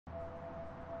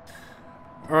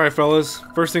Alright fellas,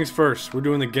 first things first, we're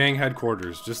doing the gang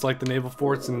headquarters, just like the naval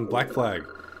forts in Black Flag.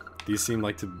 These seem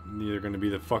like they're gonna be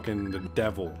the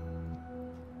devil.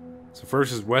 So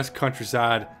first is West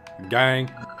Countryside Gang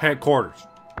Headquarters.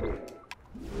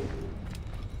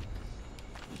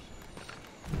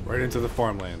 Right into the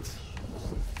farmlands.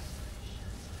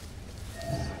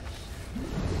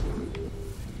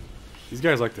 These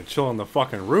guys like to chill on the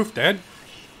fucking roof, Dad.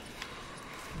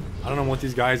 I don't know what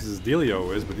these guys'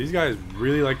 dealio is, but these guys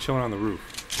really like chilling on the roof.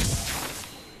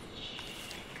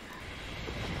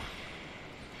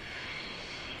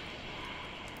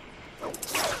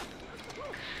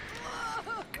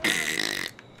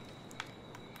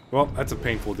 Well, that's a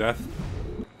painful death.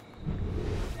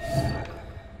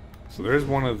 So there's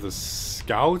one of the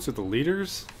scouts or the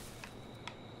leaders?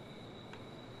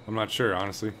 I'm not sure,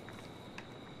 honestly.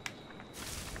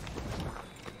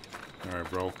 Alright,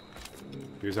 bro.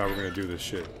 Here's how we're gonna do this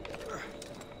shit.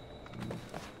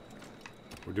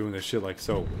 We're doing this shit like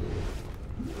so.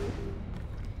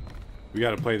 We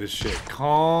gotta play this shit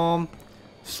calm,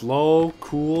 slow,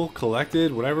 cool,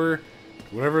 collected, whatever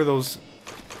those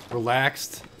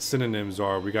relaxed synonyms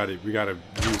are, we gotta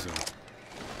use them.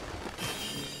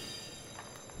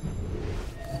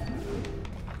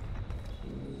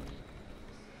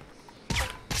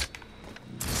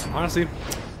 Honestly,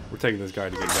 we're taking this guy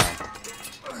to get down.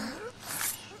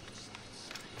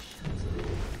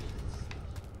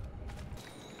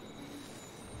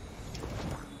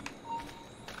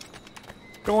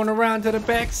 Going around to the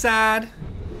backside.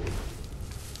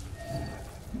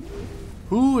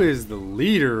 Who is the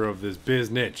leader of this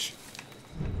biznitch?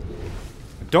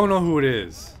 I don't know who it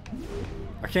is.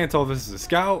 I can't tell if this is a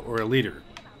scout or a leader.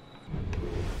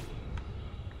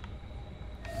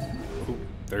 Ooh,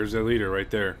 there's their leader right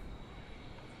there.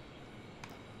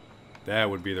 That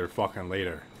would be their fucking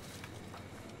leader.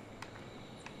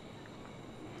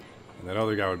 And that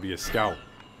other guy would be a scout.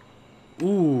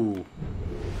 Ooh.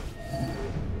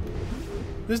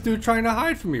 This dude trying to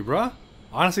hide from me, bruh.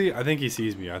 Honestly, I think he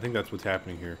sees me. I think that's what's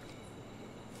happening here.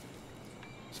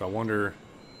 So I wonder,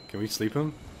 can we sleep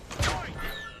him?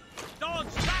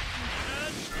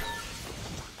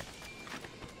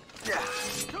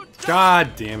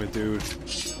 God damn it, dude.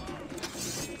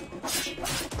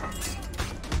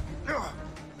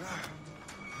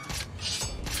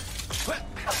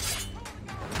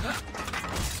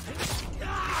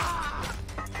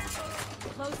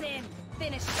 Close in.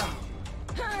 Finish.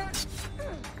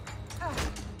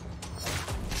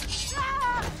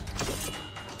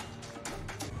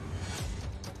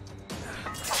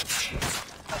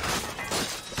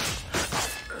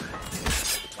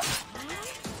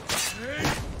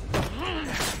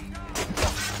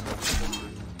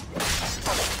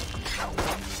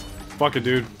 Fuck it,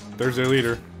 dude. There's their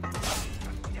leader.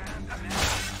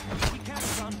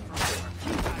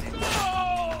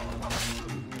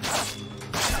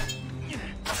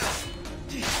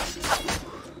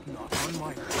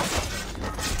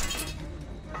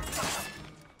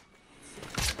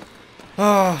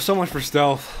 Oh, so much for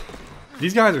stealth.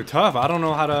 These guys are tough. I don't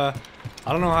know how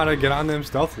to get on them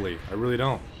stealthily. I really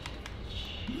don't.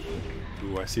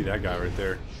 Ooh, I see that guy right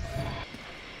there.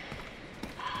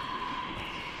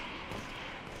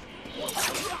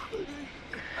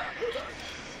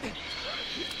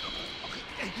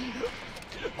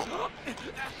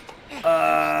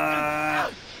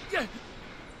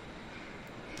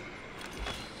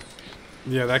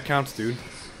 Yeah, that counts, dude.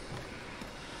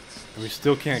 And we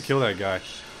still can't kill that guy.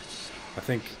 I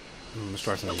think... let's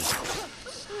try something.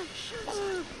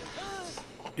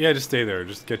 Yeah, just stay there.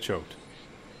 Just get choked.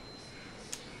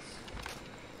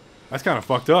 That's kind of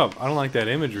fucked up. I don't like that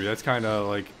imagery. That's kind of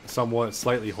like somewhat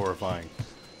slightly horrifying.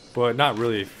 But not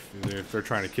really if they're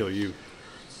trying to kill you.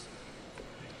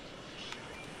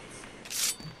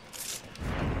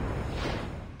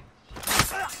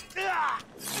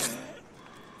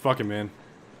 Fuck it, man.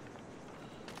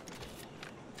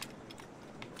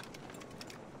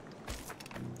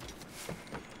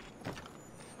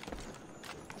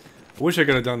 I wish I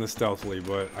could have done this stealthily,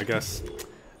 but I guess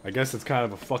it's kind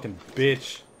of a fucking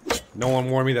bitch. No one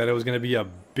warned me that it was gonna be a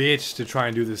bitch to try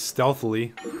and do this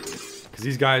stealthily, because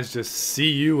these guys just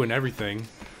see you and everything.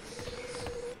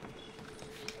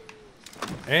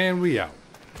 And we out.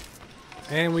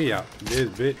 And we out. This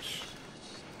bitch.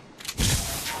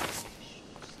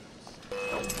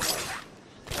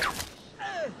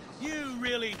 You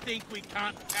really think we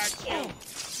can't catch you?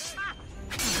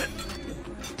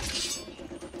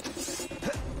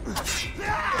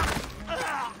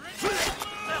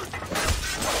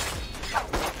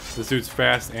 This dude's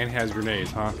fast and has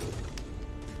grenades, huh?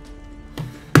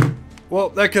 Well,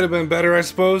 that could have been better, I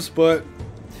suppose, but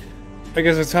I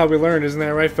guess that's how we learn, isn't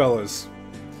that right, fellas?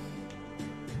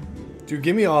 Dude,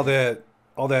 give me all that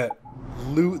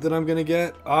loot that I'm gonna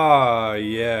get. Ah,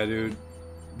 yeah, dude.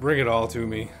 Bring it all to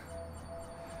me.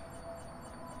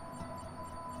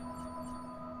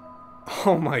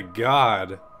 Oh my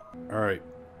god. Alright.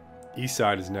 East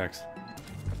side is next.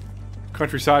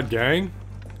 Countryside gang?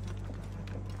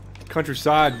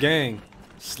 Countryside gang.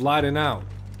 Sliding out.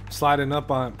 Sliding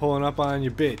up on, pulling up on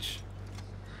your bitch.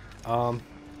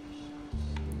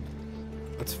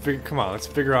 Come on, let's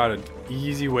figure out an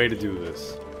easy way to do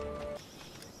this.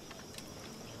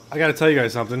 I gotta tell you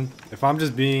guys something.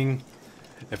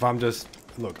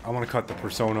 Look, I wanna cut the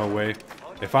persona away.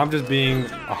 If I'm just being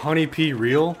 100p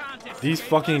real, these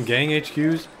fucking gang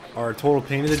HQs are a total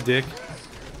pain in the dick.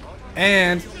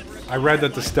 And I read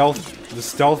that the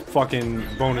stealth fucking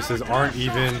bonuses aren't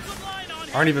even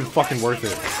fucking worth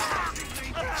it.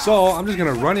 So I'm just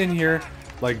gonna run in here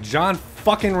like John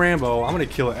fucking Rambo. I'm gonna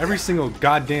kill every single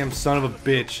goddamn son of a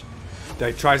bitch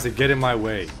that tries to get in my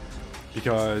way.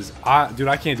 Because dude,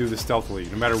 I can't do this stealthily.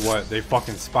 No matter what, they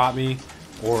fucking spot me,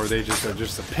 or they just are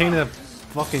just a pain in the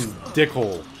fucking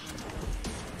dickhole.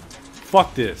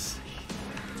 Fuck this.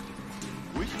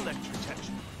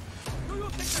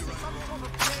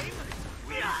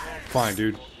 Fine,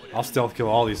 dude. I'll stealth kill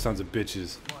all these sons of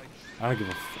bitches. I don't give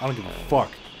a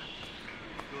fuck.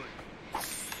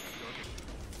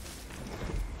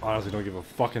 Honestly, don't give a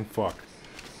fucking fuck.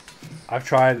 I've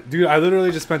tried, dude. I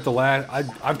literally just spent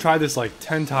I've tried this like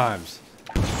 10 times.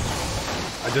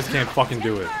 I just can't fucking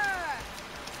do it.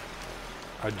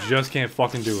 I just can't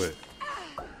fucking do it.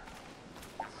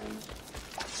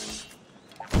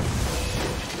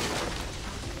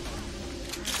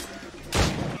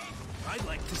 I'd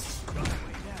like to see right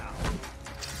away now.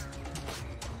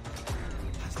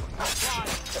 I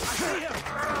see him.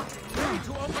 Ready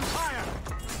to open fire.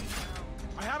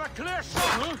 I have a clear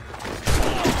shot.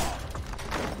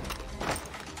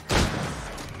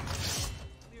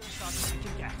 Clear shot as we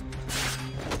can get.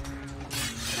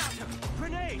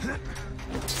 Grenade.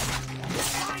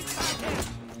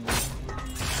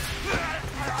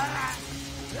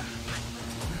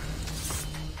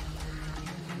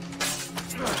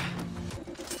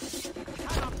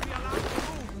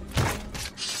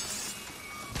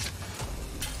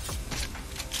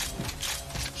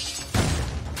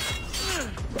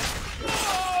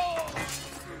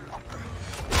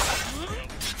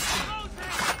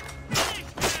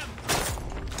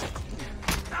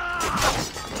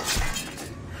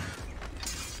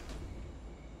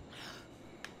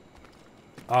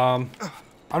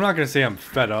 I'm not gonna say I'm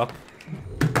fed up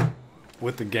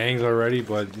with the gangs already,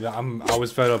 but I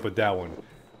was fed up with that one.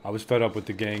 I was fed up with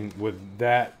the gang, with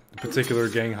that particular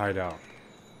gang hideout.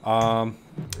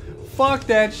 Fuck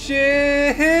that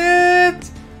shit!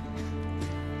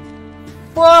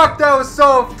 Fuck, that was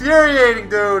so infuriating,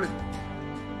 dude!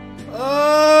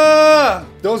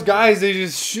 Those guys, they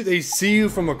just shoot, they see you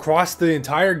from across the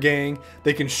entire gang.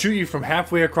 They can shoot you from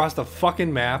halfway across the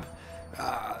fucking map.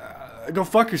 Go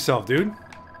fuck yourself, dude.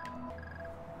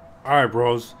 Alright,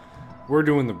 bros. We're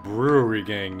doing the brewery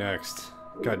gang next.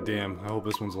 God damn, I hope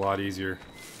this one's a lot easier.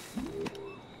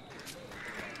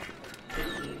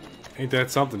 Ain't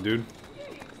that something, dude?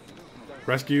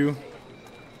 Rescue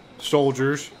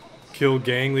soldiers, kill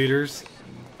gang leaders,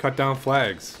 cut down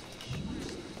flags.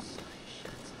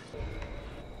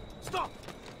 Stop!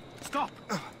 Stop!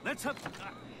 Let's have...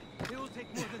 It will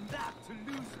take more than that to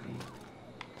lose me.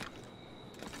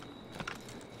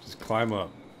 Just climb up.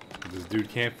 This dude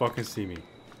can't fucking see me.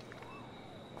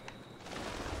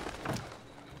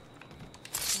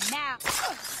 Now.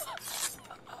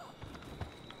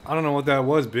 I don't know what that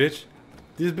was, bitch.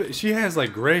 She has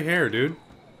like gray hair, dude.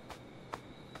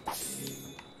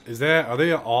 Are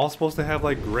they all supposed to have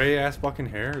like gray ass fucking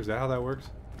hair? Is that how that works?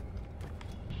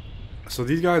 So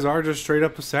these guys are just straight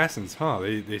up assassins, huh?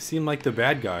 They seem like the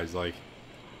bad guys, like.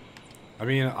 I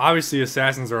mean, obviously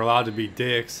assassins are allowed to be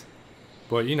dicks.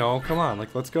 But, you know, come on,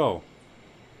 like, let's go.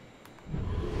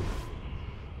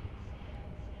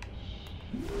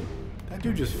 That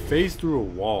dude just phased through a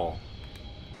wall.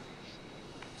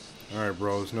 Alright,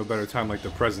 bros, no better time like the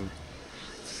present.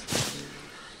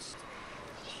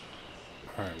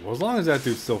 Alright, well, as long as that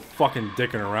dude's still fucking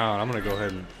dicking around, I'm gonna go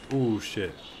ahead and... Ooh,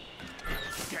 shit.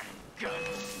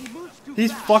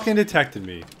 He's fucking detected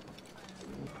me.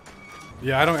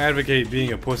 Yeah, I don't advocate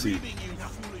being a pussy.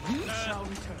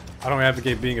 I don't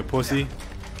advocate being a pussy.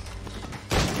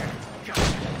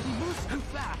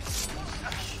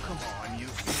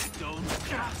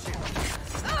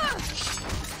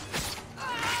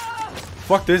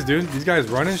 Fuck this, dude. These guys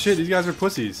running shit. These guys are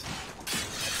pussies.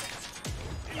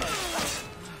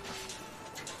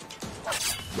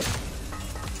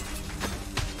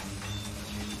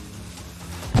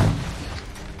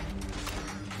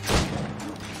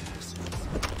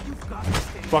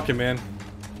 Fuck it, man.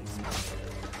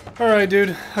 Alright,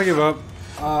 dude. I give up.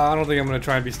 I don't think I'm gonna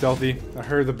try and be stealthy. I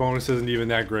heard the bonus isn't even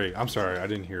that great. I'm sorry, I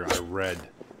didn't hear. I read.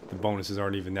 The bonuses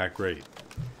aren't even that great.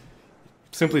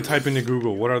 Simply type into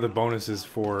Google, what are the bonuses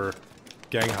for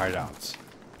gang hideouts?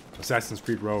 Assassin's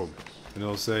Creed Rogue. And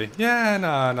it'll say, yeah,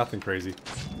 nah, nothing crazy.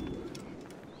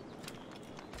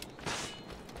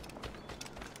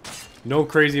 No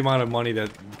crazy amount of money that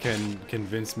can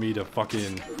convince me to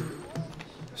fucking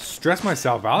stress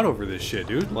myself out over this shit,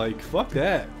 dude. Like, fuck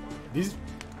that. These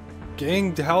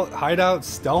gang hideout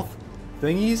stealth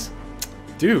thingies?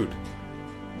 Dude.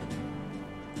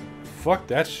 Fuck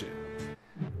that shit.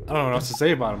 I don't know what else to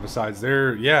say about them besides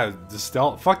they're, yeah, the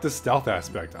stealth, fuck the stealth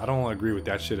aspect. I don't agree with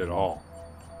that shit at all.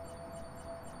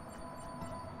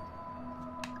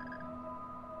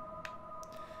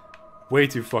 Way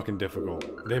too fucking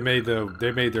difficult. They made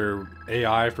their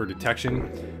AI for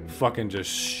detection fucking just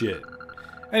shit.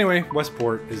 Anyway,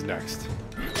 Westport is next.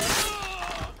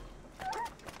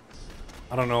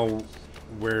 I don't know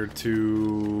where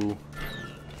to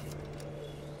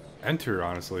enter,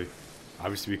 honestly.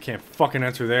 Obviously, we can't fucking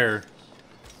enter there.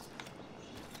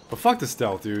 But fuck the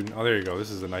stealth, dude. Oh, there you go.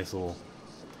 This is a nice little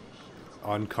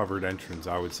uncovered entrance,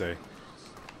 I would say.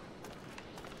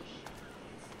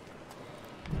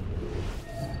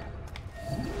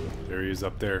 There he is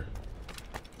up there.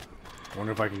 I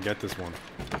wonder if I can get this one.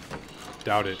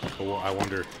 Doubt it, but well, I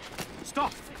wonder.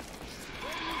 Stop!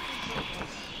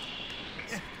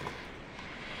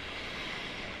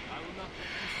 I will not let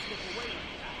you slip away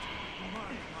like that. Mark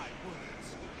my words.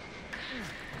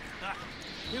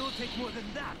 It will take more than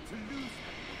that to lose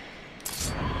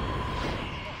them.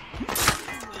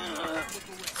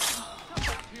 Come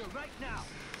back here right now.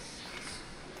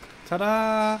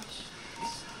 Ta-da!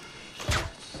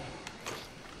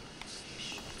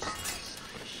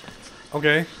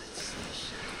 Okay.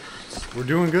 We're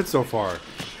doing good so far.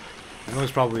 I know there's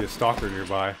probably a stalker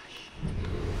nearby.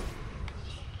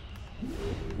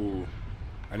 Ooh.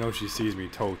 I know she sees me,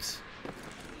 totes.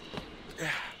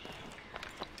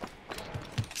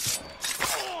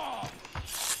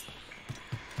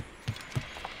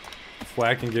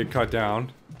 Flag can get cut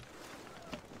down.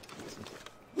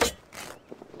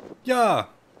 Yeah!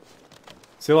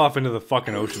 Sail off into the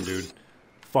fucking ocean, dude.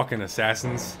 Fucking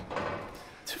assassins.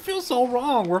 It feels so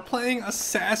wrong. We're playing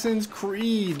Assassin's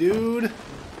Creed, dude.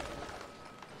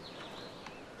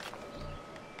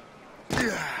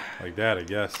 Like that, I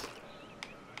guess.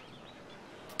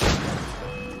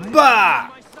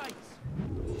 Bah! I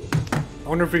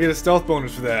wonder if we get a stealth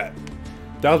bonus for that.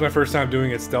 That was my first time doing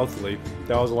it stealthily.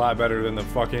 That was a lot better than the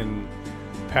fucking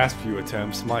past few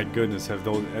attempts. My goodness, have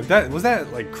those... Was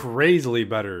that like crazily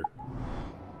better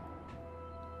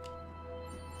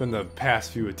than the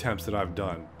past few attempts that I've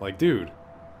done. Like, dude.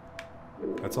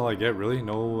 That's all I get, really?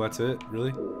 No, that's it?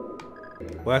 Really?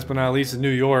 Last but not least is New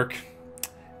York.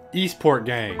 Eastport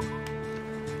Gang.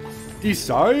 East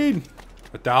Side?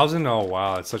 1,000? Oh,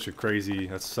 wow. That's such a crazy...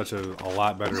 That's such a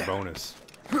lot better bonus.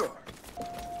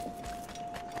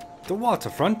 The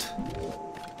waterfront?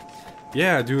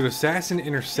 Yeah, dude. Assassin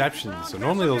interceptions. So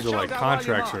normally those are like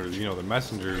contracts or, you know, the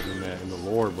messengers in the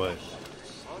lore, but...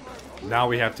 Now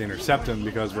we have to intercept them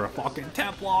because we're a fucking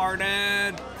Templar,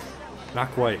 dude.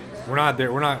 Not quite. We're not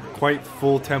there. We're not quite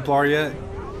full Templar yet,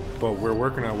 but we're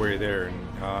working our way there.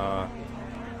 And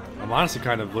I'm honestly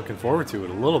kind of looking forward to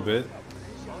it a little bit.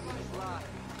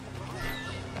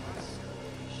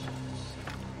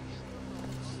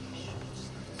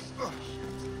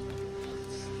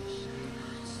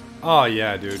 Oh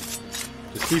yeah, dude.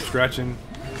 Just keep stretching.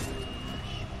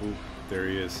 Ooh, there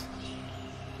he is.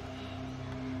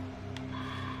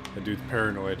 That dude's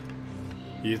paranoid.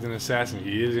 He's an assassin.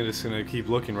 He is just gonna keep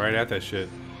looking right at that shit.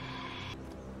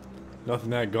 Nothing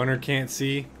that gunner can't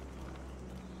see.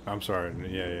 I'm sorry.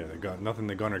 Yeah. Nothing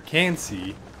the gunner can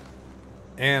see.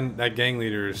 And that gang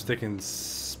leader is sticking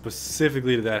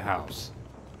specifically to that house.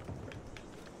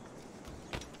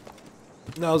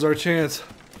 Now's our chance.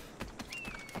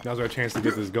 Now's our chance to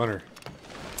get this gunner.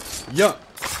 Yup.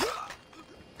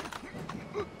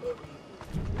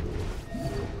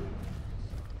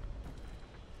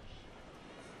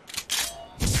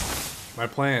 My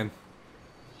plan,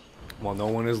 while no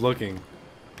one is looking,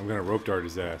 I'm gonna rope dart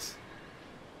his ass.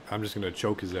 I'm just gonna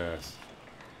choke his ass.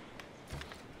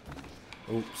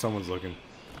 Oh, someone's looking.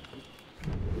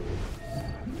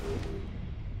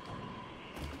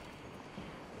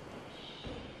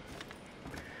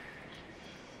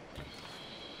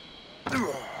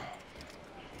 You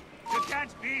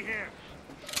can't be here.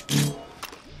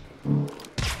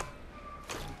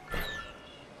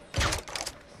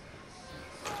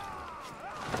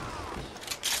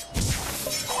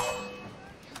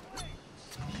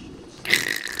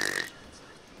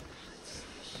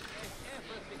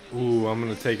 Ooh, I'm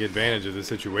gonna take advantage of the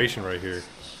situation right here.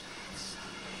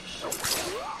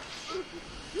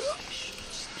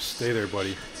 Stay there,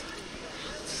 buddy.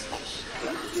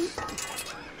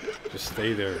 Just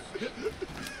stay there.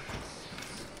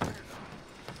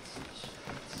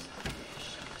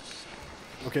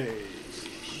 Okay.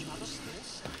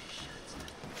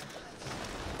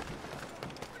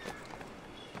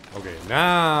 Okay,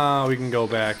 now we can go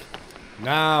back.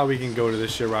 Now we can go to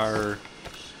this shit right,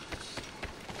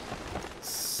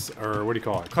 or what do you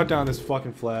call it? Cut down this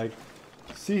fucking flag.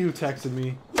 See who texted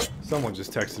me. Someone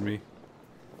just texted me.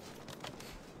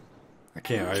 I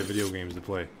can't. I have video games to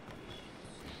play.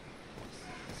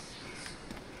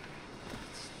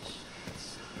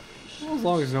 Well, as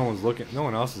long as no one's looking, no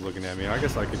one else is looking at me, I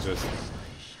guess I could just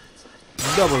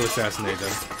double assassinate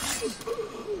them.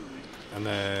 And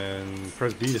then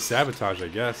press B to sabotage, I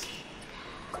guess.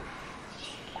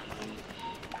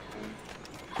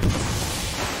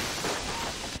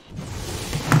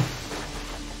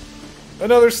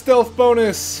 Another stealth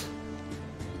bonus!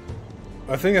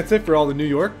 I think that's it for all the New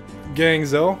York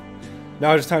gangs, though.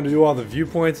 Now it's time to do all the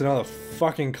viewpoints and all the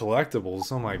fucking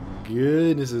collectibles. Oh my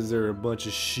goodness, is there a bunch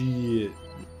of shit.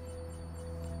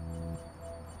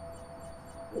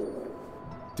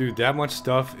 Dude, that much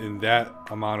stuff in that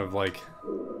amount of, like,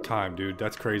 time, dude.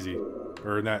 That's crazy.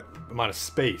 Or in that amount of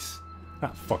space.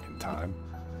 Not fucking time.